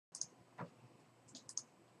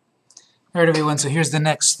Alright everyone, so here's the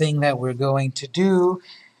next thing that we're going to do.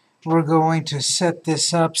 We're going to set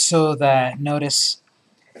this up so that, notice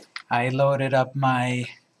I loaded up my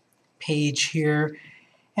page here,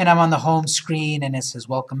 and I'm on the home screen and it says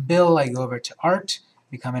Welcome Bill. I go over to Art,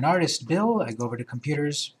 Become an Artist, Bill. I go over to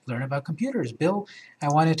Computers, Learn about Computers, Bill. I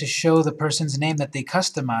wanted to show the person's name that they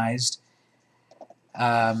customized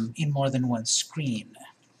in more than one screen.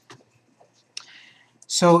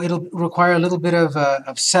 So it'll require a little bit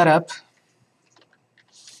of setup.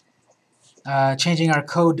 Changing our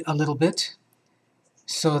code a little bit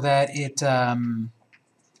so that it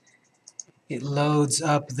loads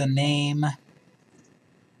up the name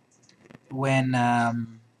when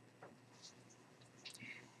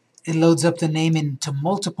it loads up the name into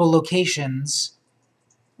multiple locations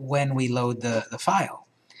when we load the file.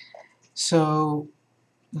 So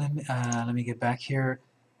let me get back here.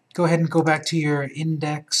 Go ahead and go back to your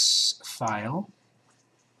index file.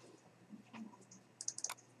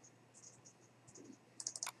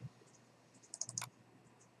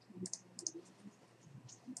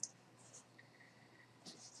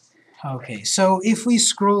 Okay, so if we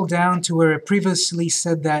scroll down to where it previously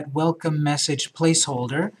said that welcome message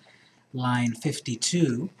placeholder, line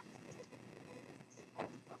 52,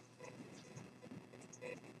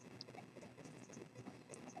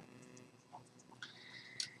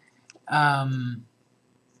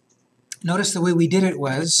 notice the way we did it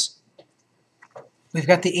was, we've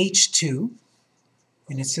got the H2,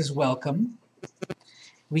 and it says welcome.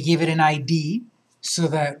 We give it an ID, so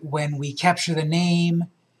that when we capture the name,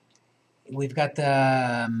 we've got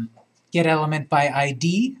the get element by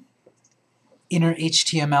ID, inner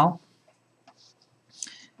HTML.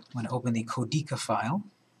 I'm going to open the Codica file.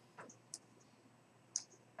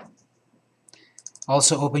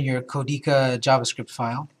 Also open your Codica JavaScript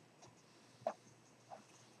file.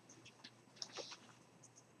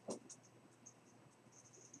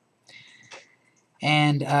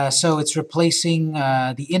 And so it's replacing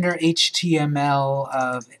the inner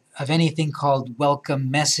HTML of anything called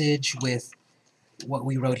welcome message with what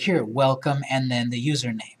we wrote here, welcome and then the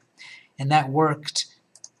username. And that worked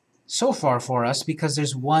so far for us because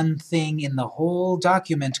there's one thing in the whole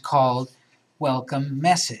document called welcome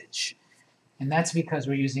message. And that's because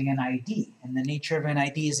we're using an ID. And the nature of an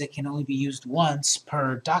ID is it can only be used once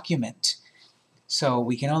per document. So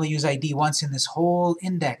we can only use ID once in this whole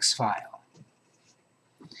index file.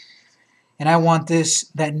 And I want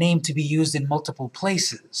that name to be used in multiple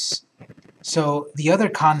places. So the other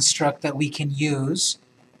construct that we can use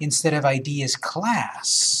instead of ID is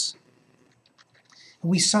class.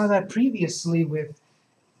 We saw that previously with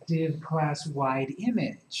div class wide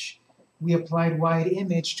image. We applied wide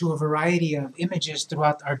image to a variety of images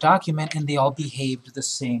throughout our document, and they all behaved the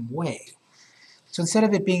same way. So instead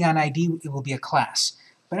of it being an ID, it will be a class.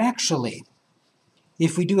 But actually,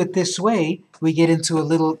 if we do it this way, we get into a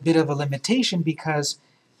little bit of a limitation because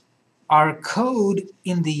our code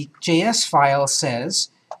in the JS file says,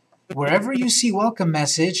 wherever you see welcome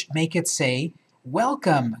message, make it say,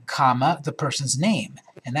 welcome, comma, the person's name.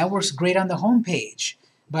 And that works great on the home page.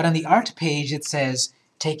 But on the art page, it says,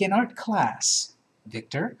 take an art class,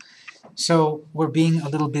 Victor. So we're being a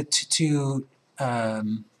little bit too,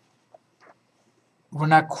 we're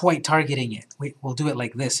not quite targeting it. We'll do it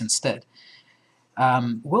like this instead.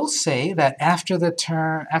 We'll say that after the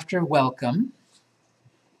term, after welcome,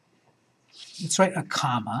 let's write a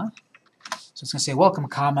comma. So it's going to say welcome,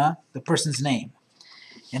 comma, the person's name.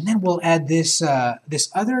 And then we'll add this,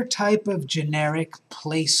 this other type of generic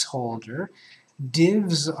placeholder.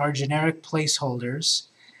 Divs are generic placeholders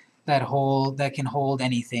that can hold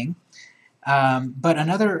anything. But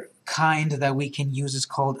another kind that we can use is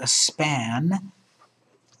called a span.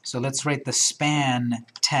 So let's write the span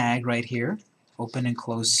tag right here. Open and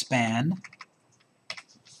close span.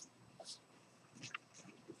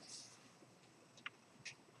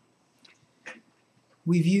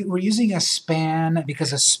 We're using a span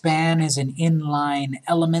because a span is an inline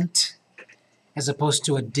element as opposed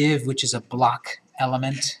to a div, which is a block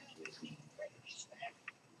element.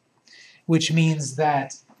 Which means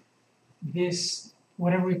that this,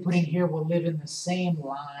 whatever we put in here, will live in the same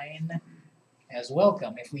line as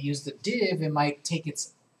welcome. If we use the div, it might take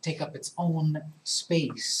up its own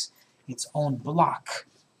space, its own block.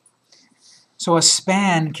 So a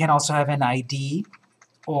span can also have an ID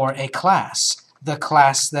or a class. The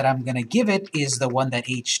class that I'm going to give it is the one that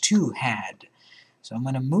H2 had. So I'm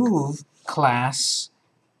going to move class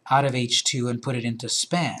out of H2 and put it into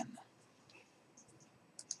span.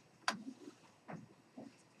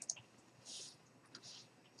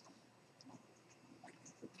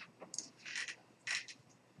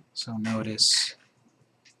 So notice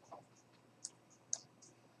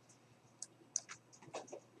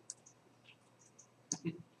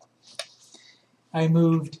I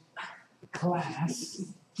moved class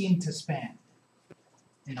into span.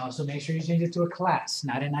 And also make sure you change it to a class,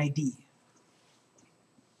 not an ID.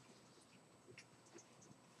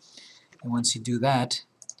 And once you do that,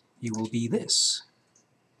 you will be this.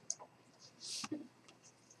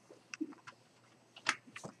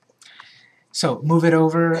 So move it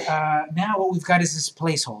over. Now what we've got is this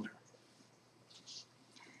placeholder.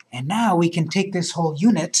 And now we can take this whole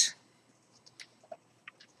unit,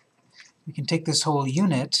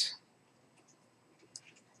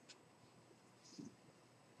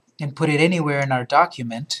 and put it anywhere in our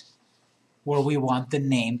document where we want the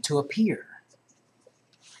name to appear.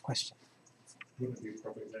 Question? Wouldn't it be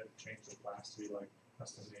appropriate then to change the class to be like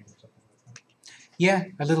custom name or something like that? Yeah,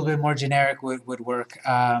 a little bit more generic would work.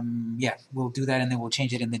 Yeah, we'll do that and then we'll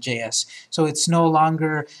change it in the JS. So it's no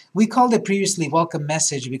longer, we called it previously welcome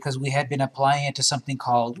message because we had been applying it to something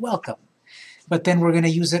called welcome. But then we're going to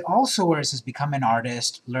use it also where it says become an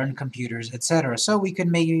artist, learn computers, etc. So we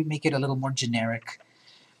can maybe make it a little more generic.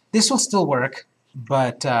 This will still work,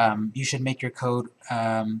 but you should make your code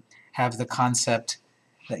have the concept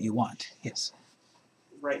that you want. Yes?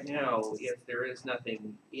 Right now, if there is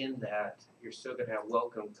nothing in that, you're still going to have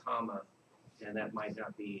welcome, comma, and that might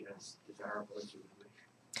not be as desirable as you would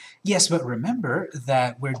wish. Yes, but remember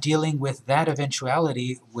that we're dealing with that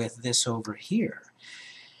eventuality with this over here.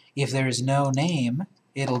 If there is no name,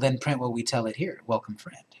 it'll then print what we tell it here, welcome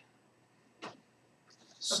friend.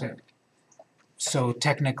 Okay. So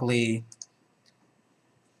technically,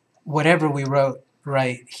 whatever we wrote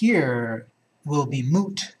right here will be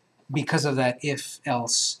moot because of that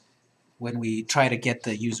if-else when we try to get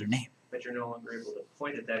the username. But you're no longer able to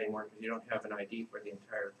point at that anymore because you don't have an ID for the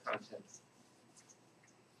entire content.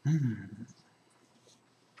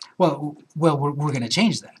 Well, we're going to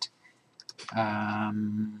change that.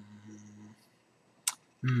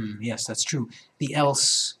 Yes, that's true. The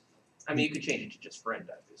else. I mean, you could change it to just friend,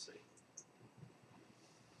 obviously.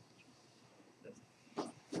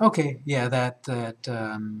 Okay, yeah,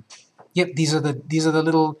 yep, these are the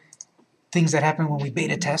little things that happen when we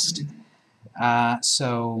beta test.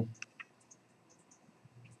 So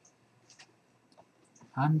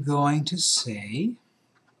I'm going to say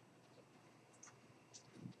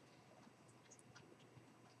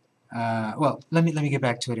well, let me get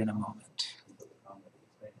back to it in a moment.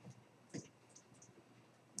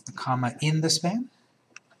 A comma in the span?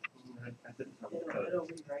 It'll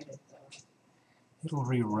rewrite it though. It'll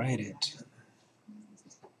rewrite it.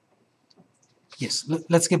 Yes,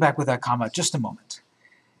 let's get back with that comma just a moment.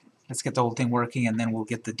 Let's get the whole thing working and then we'll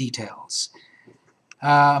get the details.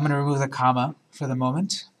 I'm going to remove the comma for the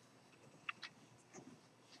moment.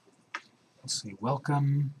 Let's see,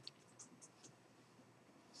 welcome.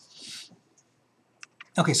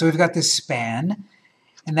 Okay, so we've got this span,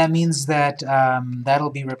 and that means that that'll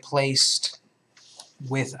be replaced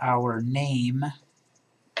with our name.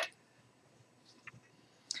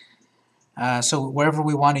 So wherever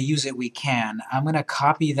we want to use it, we can. I'm going to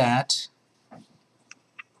copy that. I'm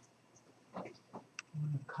going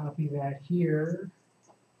to copy that here.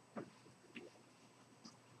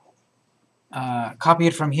 Copy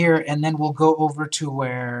it from here, and then we'll go over to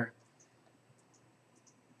where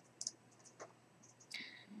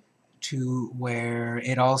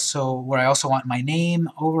I also want my name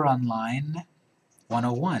over on line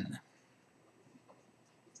 101.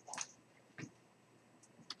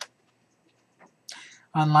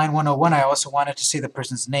 On line 101, I also wanted to see the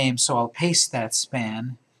person's name, so I'll paste that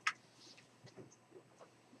span.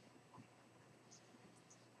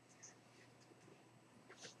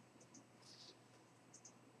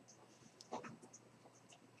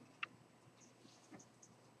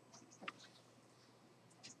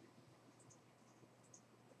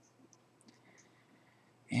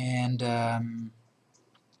 And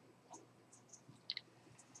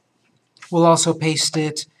we'll also paste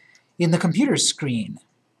it in the computer screen,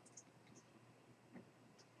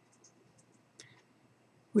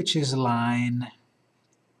 which is line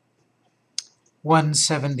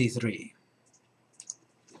 173.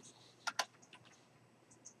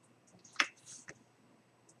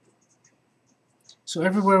 So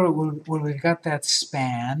everywhere where we've got that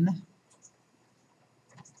span,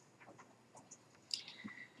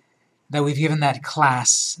 that we've given that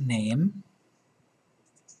class name,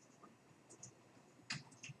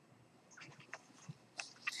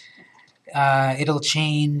 it'll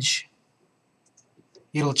change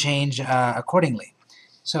accordingly.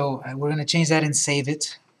 So we're going to change that and save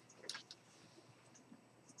it.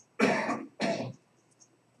 Go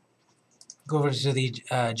over to the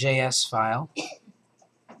JS file.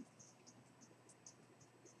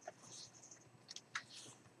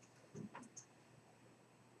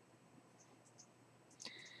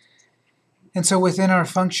 And so within our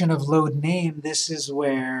function of load name, this is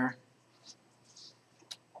where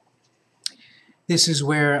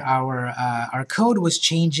our code was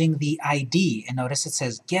changing the ID. And notice it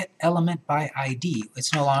says get element by ID.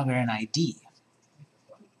 It's no longer an ID.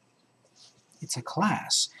 It's a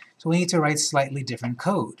class. So we need to write slightly different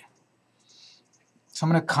code. So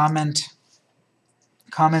I'm going to comment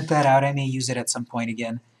that out. I may use it at some point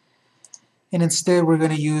again. And instead we're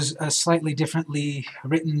going to use a slightly differently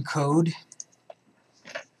written code,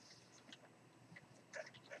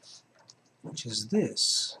 which is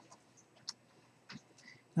this.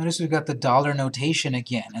 Notice we've got the dollar notation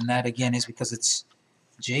again, and that again is because it's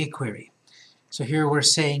jQuery. So here we're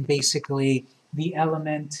saying basically the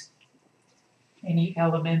element, any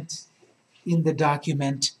element in the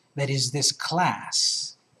document that is this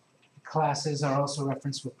class. Classes are also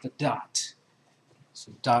referenced with the dot.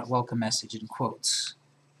 So dot welcome message in quotes.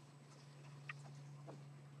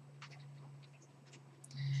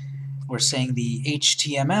 We're saying the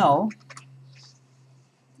HTML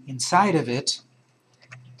inside of it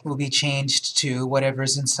will be changed to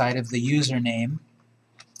whatever's inside of the username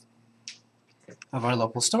of our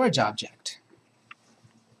local storage object.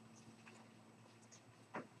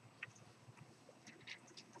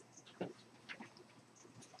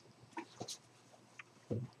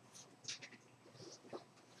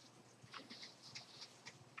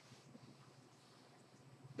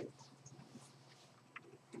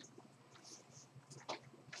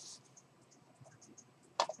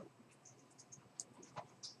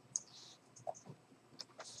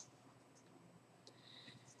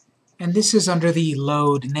 And this is under the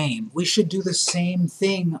load name. We should do the same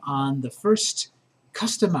thing on the first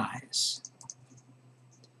customize,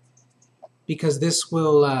 because this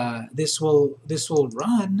will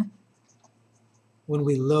run when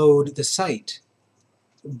we load the site.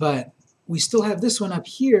 But we still have this one up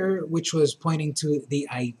here, which was pointing to the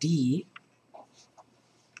ID,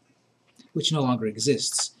 which no longer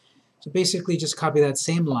exists. So basically just copy that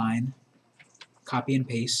same line, copy and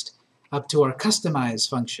paste, up to our customize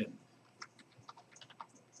function.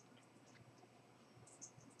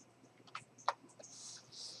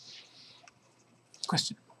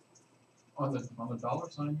 Question? On the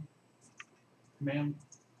 $sign command,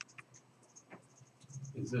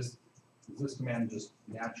 is this command just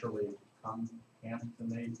naturally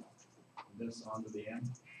concatenate this onto the end,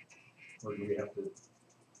 or do we have to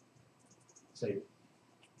say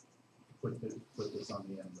put this on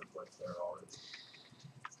the end of what's there already?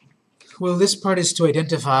 Well, this part is to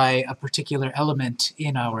identify a particular element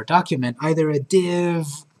in our document, either a div,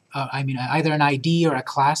 either an ID or a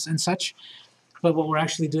class and such. But what we're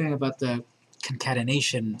actually doing about the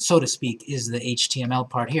concatenation, so to speak, is the HTML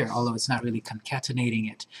part here, although it's not really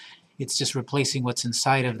concatenating it. It's just replacing what's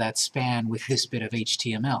inside of that span with this bit of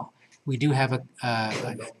HTML. We do have a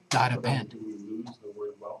dot append. Do we lose the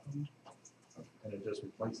word welcome, and it just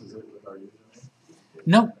replaces it with our username?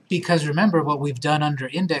 No, because remember what we've done under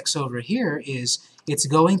index over here is it's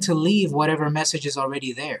going to leave whatever message is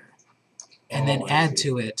already there, and then add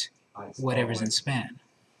to it whatever's in span.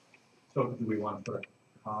 So do we want to put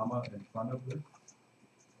a comma in front of this?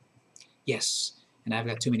 Yes, and I've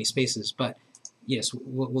got too many spaces, but yes,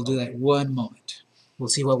 we'll do that one moment. We'll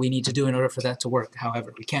see what we need to do in order for that to work.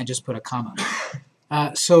 However, we can't just put a comma.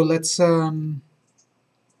 So let's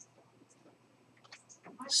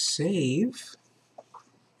save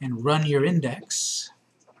and run your index.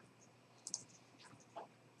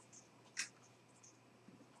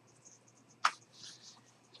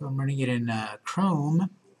 So I'm running it in Chrome.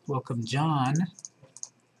 Welcome, John.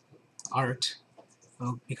 Art.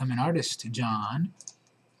 Well, become an artist, John.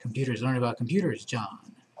 Computers, learn about computers,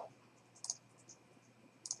 John.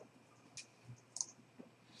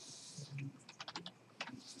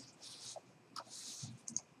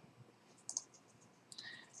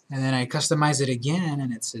 And then I customize it again,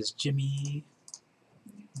 and it says Jimmy,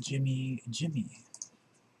 Jimmy, Jimmy.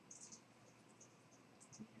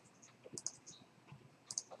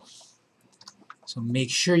 So make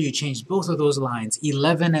sure you change both of those lines,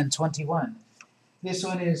 11 and 21. This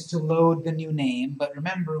one is to load the new name, but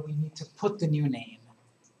remember we need to put the new name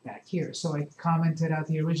back here. So I commented out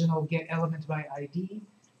the original get element by ID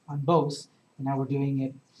on both, and now we're doing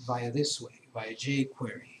it via this way, via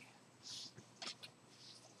jQuery.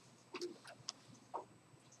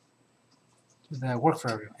 Does that work for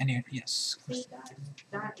everyone? Any, yes? Is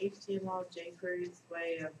that HTML jQuery's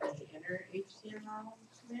way of the inner HTML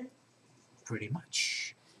command? Pretty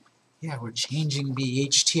much. Yeah, we're changing the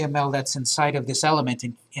HTML that's inside of this element,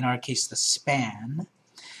 in our case the span,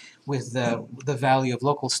 with the value of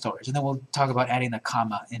local storage. And then we'll talk about adding the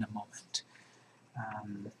comma in a moment.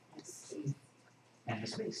 And a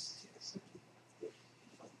space, yes.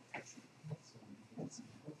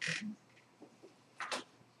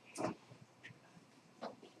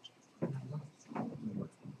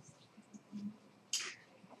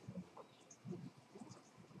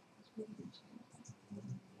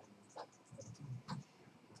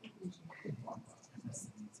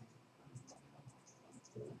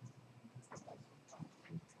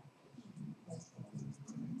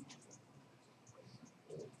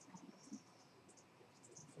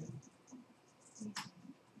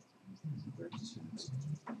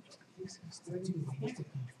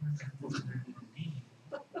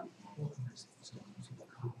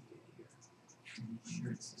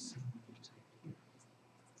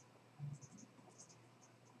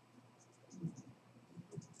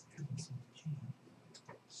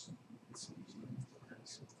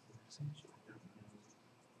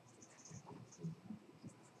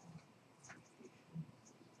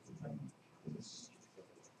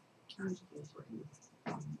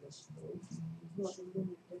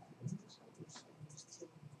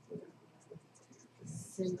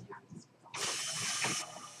 Syntax.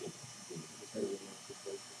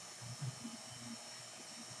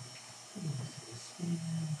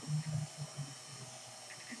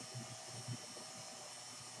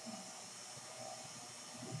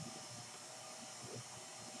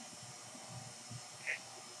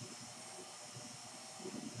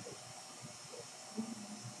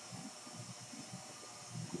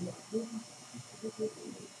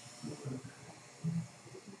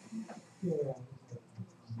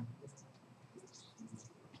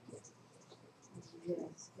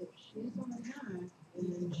 Yes, if she's on that,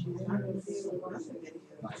 then she's not gonna be able to run the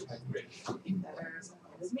videos that are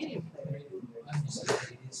on this media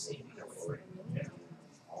player.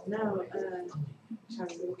 No, trying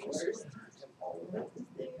to do first. That's the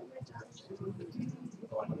thing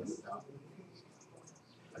on my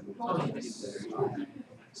Oh, yes.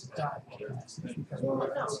 Dot because Well, we're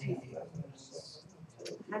no. not saying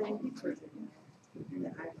Had a new version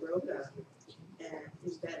that I broke up and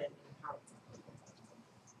embedded in PowerPoint.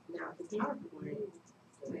 Now, the PowerPoint,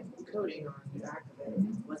 the coding on the back of it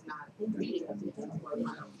was not reading it for a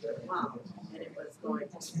while, and it was going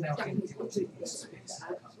to. now we can do it in space.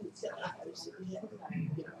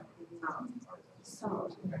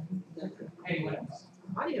 So, the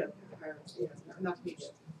audio, or, not media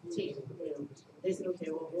team, they said, okay,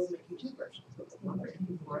 well, we'll make you two versions. One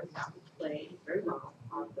version for it that would play very well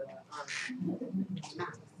on the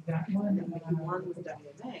Mac. That And one, then we do one with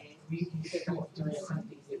WMA, we can because show that's really it hard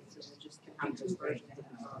to use, so we just can have two versions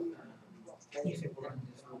if it were on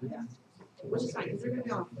yeah. Which is fine, because they're gonna be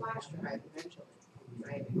on a flash drive eventually,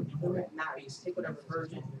 right? It doesn't matter, you just take whatever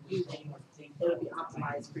version you're using, it'll be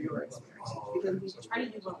optimized for your experience. Because we try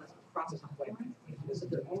to use one that's cross-platform, so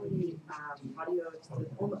the only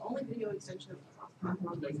the only video extension of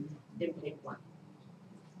cross-platform is MPEG 1.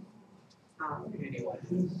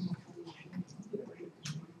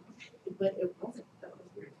 But it wasn't though.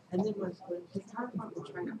 And then when his PowerPoint was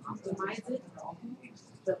trying to optimize it,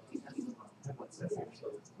 but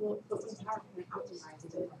well, but when PowerPoint optimized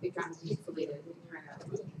it, it got pixelated and kind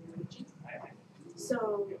of.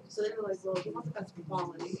 So they were like, well, if you want the best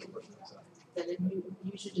quality, then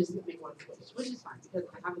you should just make one switch, which is fine because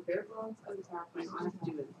I have the bare bones of the PowerPoint. All I have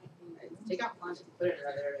to do is take out one and put it in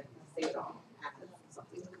another and save it all as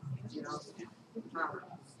something, you know.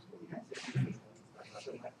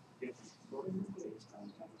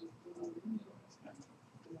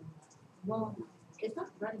 Well, it's not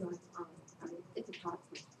running on I mean, it's a PowerPoint,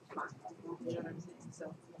 it's fine, you know what I'm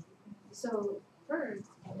saying? So first,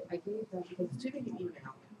 I gave them, because it's too big an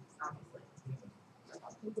email, obviously.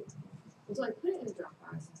 And so I put it in a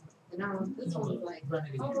Dropbox, and now this one was like, but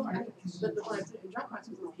the one I put in Dropbox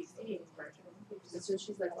was the PC version. And so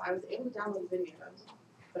she's like, well, I was able to download videos,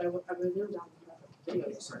 but I was able to download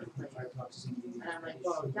videos. And I'm like,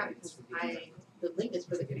 well, yeah, because the link is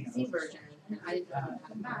for the PC version, and I didn't know how to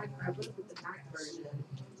have a Mac, I would have put the Mac version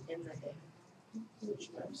in the thing.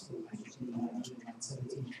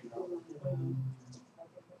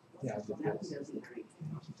 Yeah,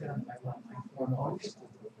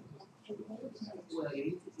 Well, you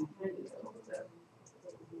need to do that.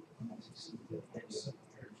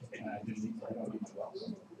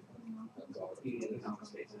 You need a common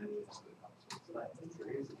space and then just do a common space. But if there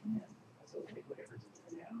is, so take whatever's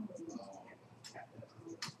in there now.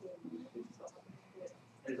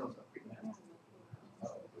 There's also free man.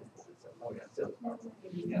 Oh, yeah, so,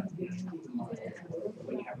 yeah,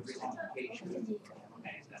 when you have a presentation,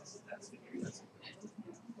 okay, that's the curious.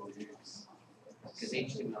 Because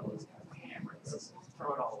HTML is kind of hammered, so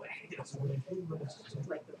throw it all away.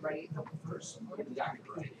 Like the right Exactly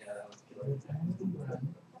right, yeah.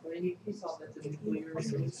 When he saw that the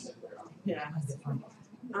lawyers, yeah.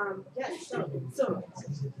 Yeah, so,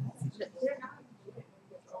 they're not,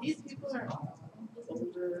 these people are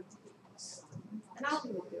older, and I don't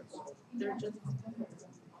think they're old, they're just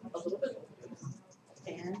a little bit older.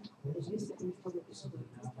 And they used to be public school.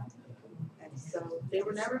 And so they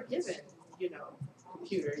were never given,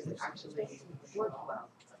 computers that actually work well.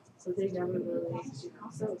 So they never really,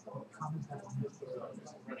 so,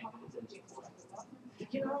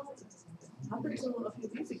 up until a few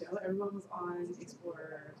weeks ago, everyone was on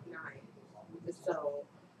Explorer 9. So,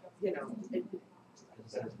 it,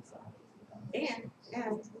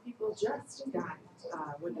 and people just got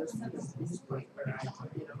Windows 7 at this point where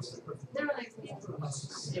they were like, anyway.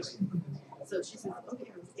 So she says,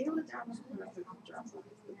 okay, I was able to download the Dropbox,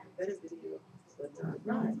 the better video with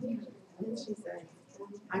Run. And then she said,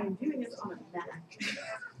 I am viewing this on a Mac.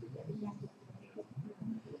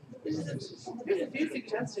 There's a few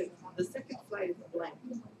suggestions. The second slide is blank.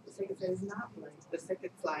 The second slide is not blank. The second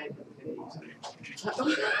slide is a video.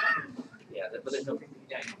 Yeah, but there's no,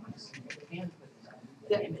 yeah.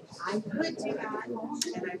 I could do that.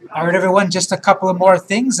 All right, everyone, just a couple of more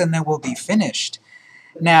things and then we'll be finished.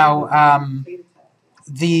 Now,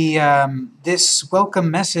 this welcome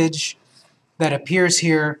message that appears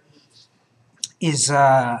here is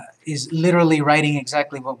literally writing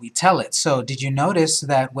exactly what we tell it. So did you notice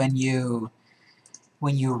that when you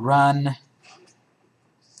run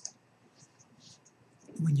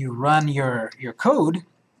your code,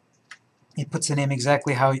 it puts the name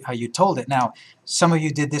exactly how you told it. Now, some of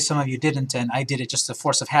you did this, some of you didn't, and I did it just a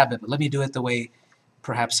force of habit, but let me do it the way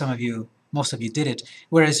perhaps most of you did it,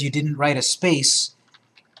 whereas you didn't write a space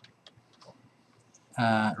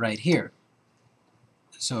right here.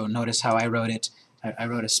 So notice how I wrote it. I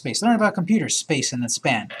wrote a space. Learn about computers, space, and then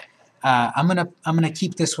span. I'm gonna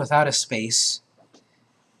keep this without a space,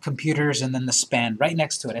 computers, and then the span right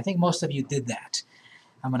next to it. I think most of you did that.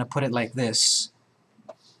 I'm gonna put it like this.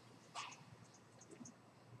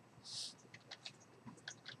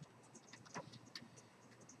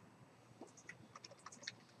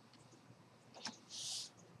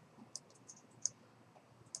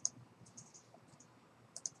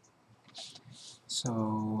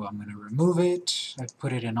 So I'm going to remove it. I've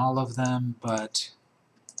put it in all of them, but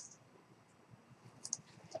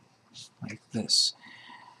like this.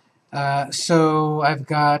 So I've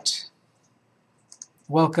got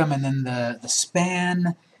welcome and then the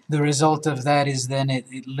span. The result of that is then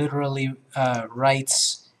it literally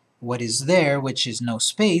writes what is there, which is no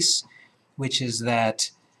space, which is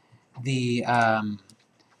that the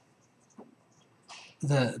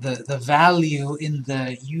value in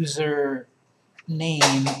the user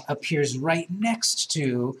name appears right next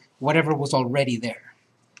to whatever was already there.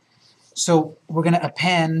 So we're going to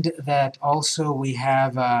append that also we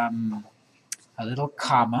have a little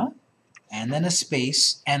comma and then a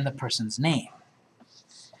space and the person's name.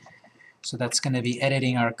 So that's going to be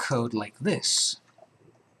editing our code like this.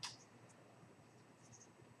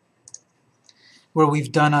 Where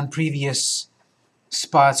we've done on previous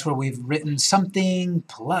spots where we've written something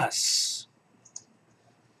plus.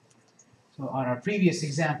 So on our previous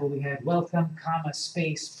example, we had welcome, comma,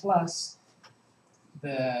 space, plus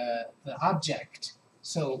the object.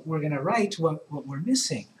 So we're going to write what we're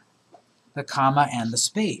missing, the comma and the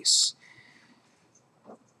space.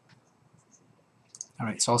 All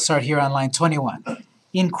right, so I'll start here on line 21.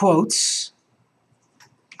 In quotes,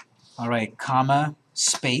 all right, comma,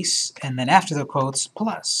 space, and then after the quotes,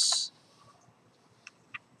 plus.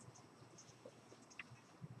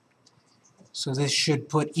 So this should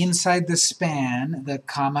put inside the span the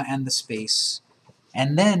comma and the space,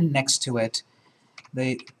 and then next to it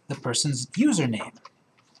the person's username.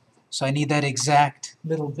 So I need that exact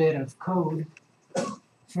little bit of code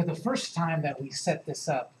for the first time that we set this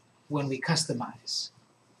up when we customize.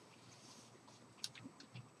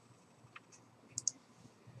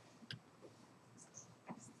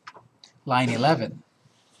 Line 11.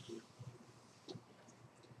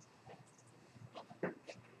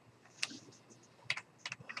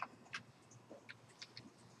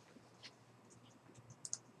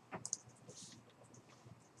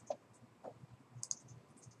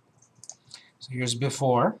 So here's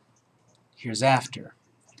before, here's after.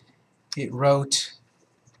 It wrote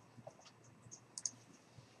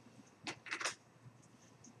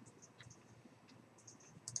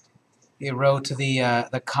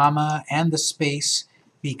the comma and the space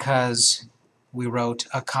because we wrote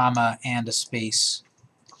a comma and a space,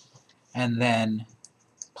 and then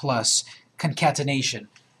plus concatenation.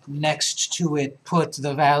 Next to it, put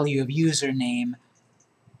the value of username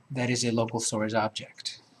that is a local storage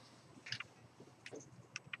object.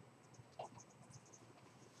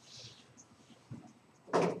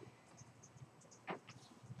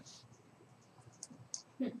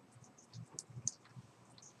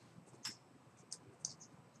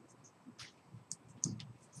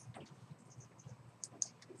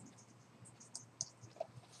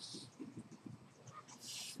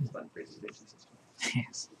 It's fun presentation system.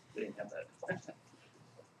 Yes. They didn't have that.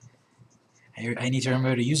 I need to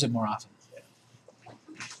remember to use it more often.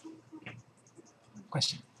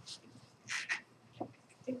 Question?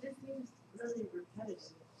 It just seems really repetitive.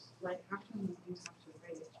 Like, how come you have to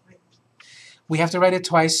write it twice? We have to write it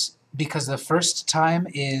twice because the first time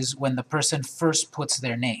is when the person first puts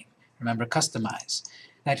their name. Remember, customize.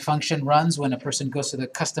 That function runs when a person goes to the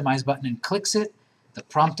customize button and clicks it. The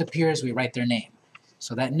prompt appears, we write their name.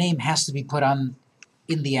 So that name has to be put on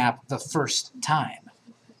in the app the first time,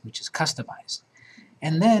 which is customized.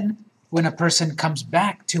 And then when a person comes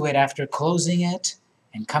back to it after closing it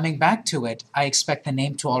and coming back to it, I expect the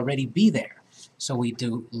name to already be there. So we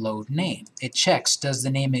do load name. It checks, does the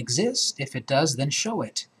name exist? If it does, then show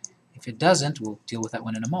it. If it doesn't, we'll deal with that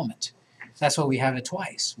one in a moment. That's why we have it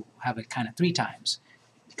twice. We'll have it kind of 3 times.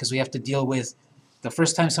 Because we have to deal with the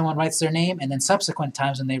first time someone writes their name and then subsequent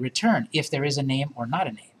times when they return, if there is a name or not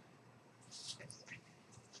a name.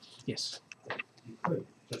 Yes? You could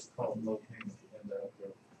just call load name at the end of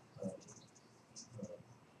your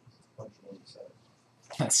functional set.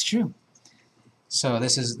 That's true. So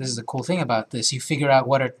this is the cool thing about this. You figure out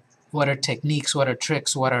what are techniques, what are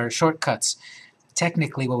tricks, what are shortcuts.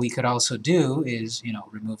 Technically, what we could also do is,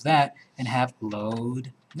 remove that and have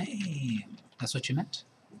load name. That's what you meant.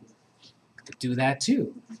 Could do that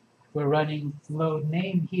too. We're running load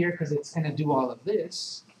name here because it's going to do all of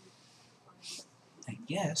this. I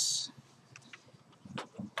guess.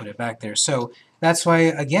 Put it back there. So that's why,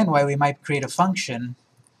 again, why we might create a function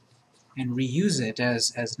and reuse it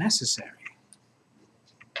as necessary.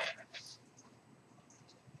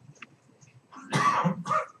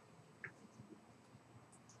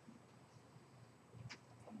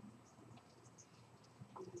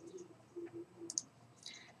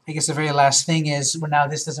 I guess the very last thing is, well, now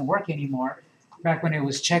this doesn't work anymore. Back when it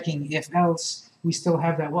was checking if else, we still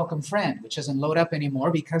have that welcome friend, which doesn't load up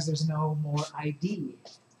anymore because there's no more ID.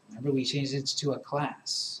 Remember, we changed it to a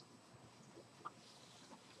class.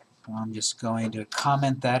 So I'm just going to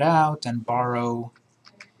comment that out and borrow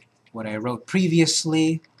what I wrote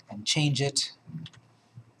previously and change it.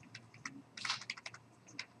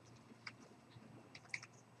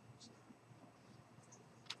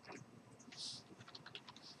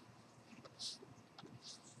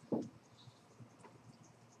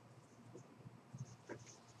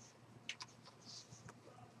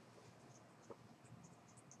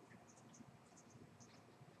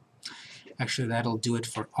 Actually, that'll do it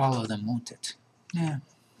for all of them, won't it? Yeah.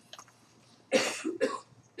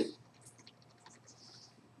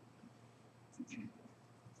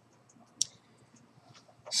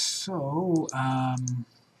 So,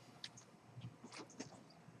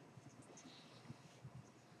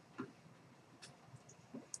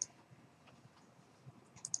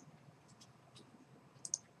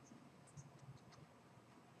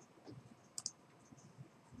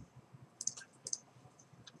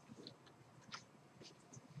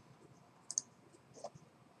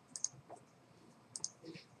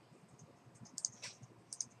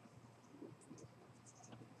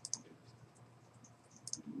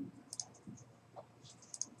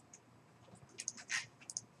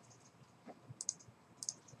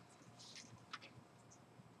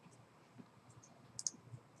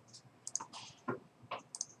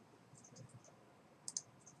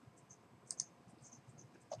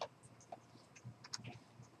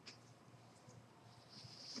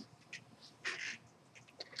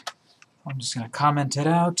 I'm just going to comment it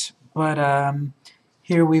out, but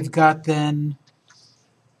here we've got then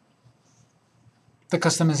the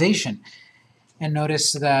customization. And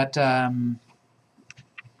notice that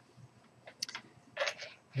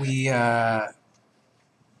we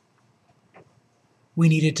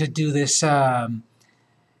needed to do this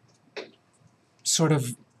sort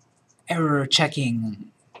of error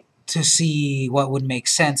checking to see what would make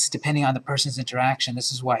sense depending on the person's interaction.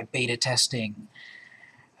 This is why beta testing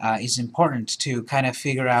is important, to kind of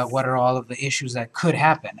figure out what are all of the issues that could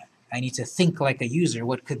happen. I need to think like a user.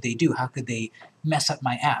 What could they do? How could they mess up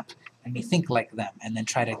my app? Let me think like them, and then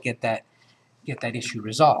try to get that issue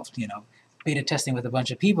resolved. Beta testing with a bunch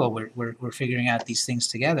of people, we're figuring out these things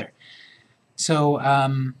together. So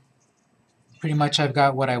pretty much I've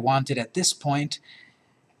got what I wanted at this point.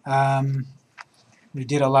 We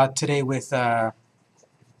did a lot today with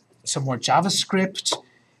some more JavaScript,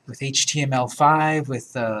 with HTML5,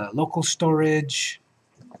 with local storage,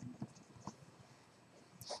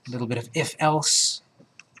 a little bit of if-else.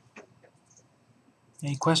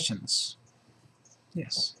 Any questions?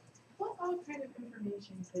 Yes. What other kind of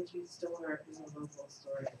information could you store in a local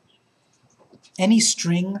storage? Any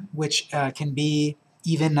string which can be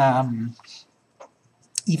even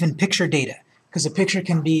picture data, because a picture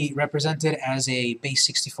can be represented as a base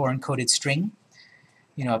 64 encoded string.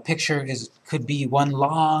 You know, a picture could be one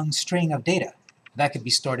long string of data. That could be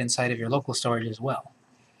stored inside of your local storage as well.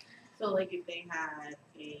 So like if they had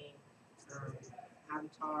a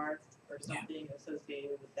avatar or something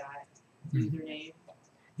associated with that username?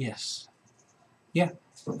 Yes. Yeah.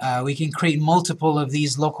 We can create multiple of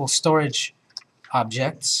these local storage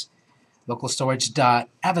objects. Local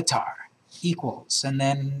storage.avatar equals, and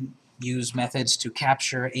then use methods to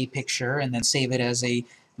capture a picture and then save it as a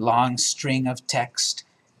long string of text.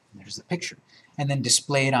 There's the picture. And then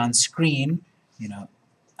display it on screen, you know,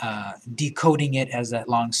 decoding it as that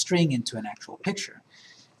long string into an actual picture.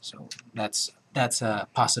 So that's a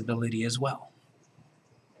possibility as well.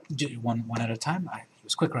 One at a time. I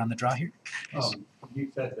was quicker on the draw here. Yes.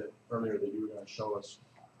 You said that earlier that you were going to show us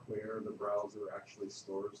where the browser actually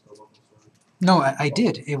stores the local storage. No, I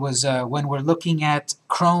did. It was when we're looking at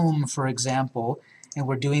Chrome, for example, and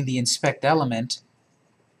we're doing the inspect element,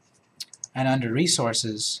 and under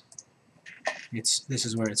resources, this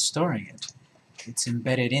is where it's storing it. It's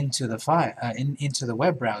embedded into the file, into the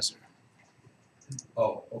web browser.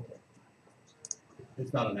 Oh, okay.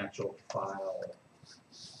 It's not an actual file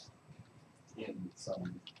in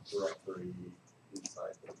some directory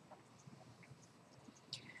inside the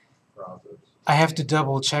browsers. I have to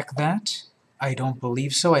double check that. I don't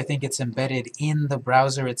believe so. I think it's embedded in the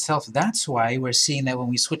browser itself. That's why we're seeing that when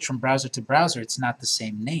we switch from browser to browser, it's not the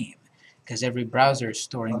same name, because every browser is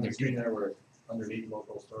storing On their the screen data. there where underneath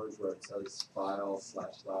local storage where it says file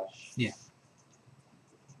 / Yeah.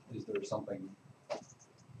 Is there something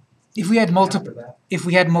If we had after that? if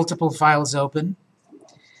we had multiple files open,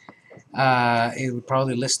 it would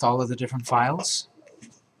probably list all of the different files.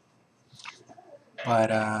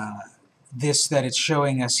 But this that it's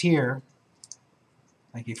showing us here,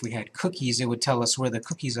 like if we had cookies, it would tell us where the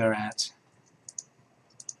cookies are at.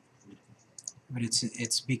 But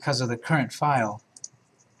it's because of the current file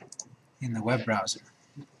in the web browser.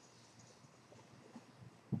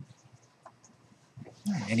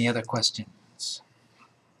 All right, any other questions?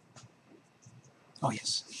 Oh,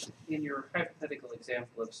 yes. In your hypothetical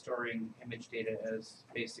example of storing image data as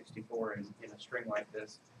base 64 in a string like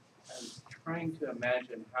this, I'm trying to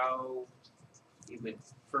imagine how you would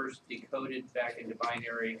first decode it back into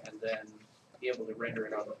binary and then be able to render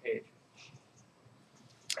it on the page.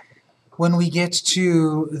 When we get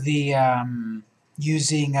to the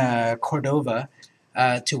using Cordova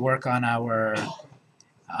to work on our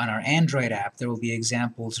Android app, there will be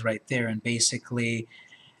examples right there, and basically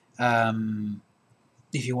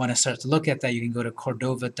if you want to start to look at that, you can go to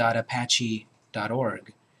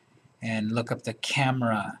cordova.apache.org and look up the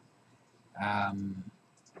camera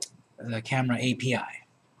API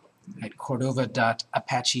at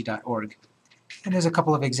cordova.apache.org. And there's a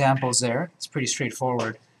couple of examples there. It's pretty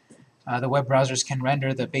straightforward. The web browsers can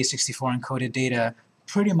render the base 64 encoded data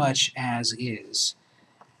pretty much as is,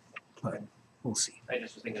 but we'll see. I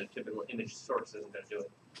just was thinking a typical image source isn't going to do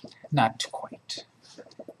it. Not quite.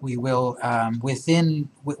 We will,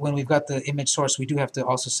 when we've got the image source, we do have to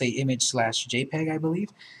also say image/JPEG, I believe,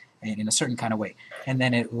 and in a certain kind of way. And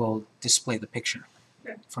then it will display the picture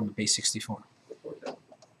from the base 64.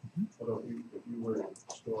 Although if you were to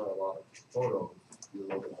store a lot of photos, your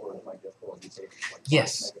local storage might get full. You say like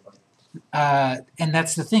Yes. 5 megabytes. And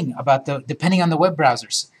that's the thing about depending on the web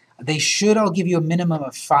browsers, they should all give you a minimum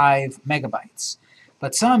of 5 megabytes.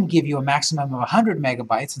 But some give you a maximum of 100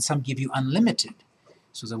 megabytes, and some give you unlimited.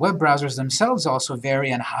 So the web browsers themselves also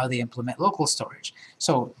vary on how they implement local storage.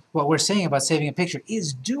 So what we're saying about saving a picture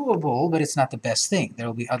is doable, but it's not the best thing. There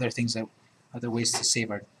will be other things other ways to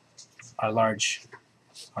save our large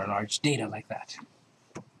data like that.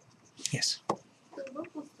 Yes. So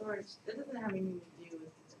local storage, that doesn't have anything to do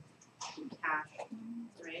with cache,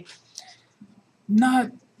 right?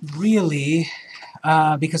 Not really,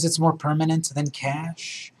 because it's more permanent than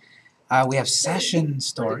cache. We have session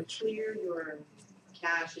storage. To clear your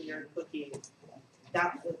cache and your cookies,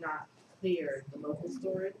 that does not clear the local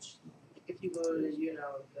storage. If you go to, the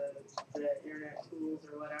internet tools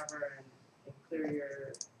or whatever and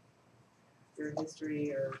clear your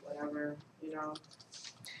history or whatever,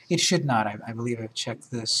 It should not. I believe I've checked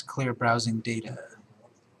this. Clear browsing data.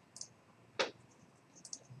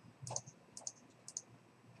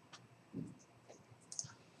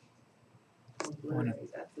 blurry,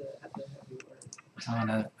 that's a heavy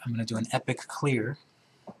word. I'm gonna do an epic clear.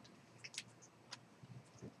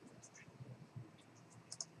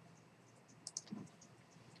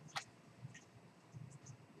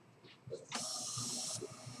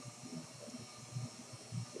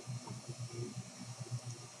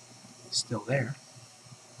 Still there.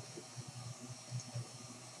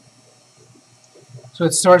 So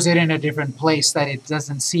it stores it in a different place that it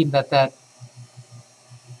doesn't seem that that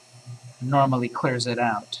normally clears it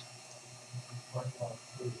out.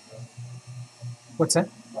 What's that?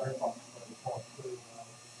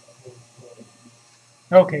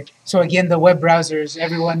 Okay, so again, the web browsers,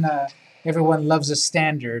 everyone loves a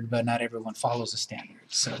standard, but not everyone follows a standard.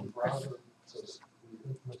 So The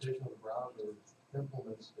implementation of the browser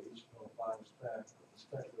implements the HTML5 spec, but the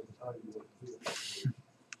spec doesn't tell you what to do.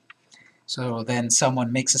 so then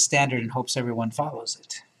someone makes a standard and hopes everyone follows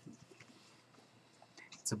it.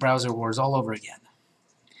 It's a browser wars all over again.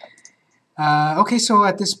 Okay, so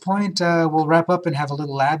at this point, we'll wrap up and have a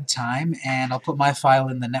little lab time, and I'll put my file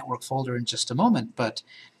in the network folder in just a moment, but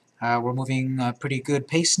we're moving pretty good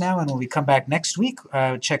pace now, and when we come back next week,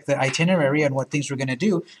 check the itinerary and what things we're going to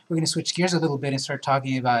do. We're going to switch gears a little bit and start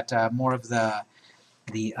talking about more of the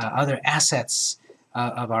other assets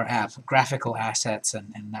of our app, graphical assets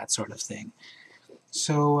and that sort of thing.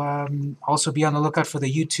 So also be on the lookout for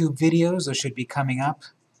the YouTube videos. Those should be coming up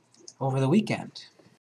over the weekend.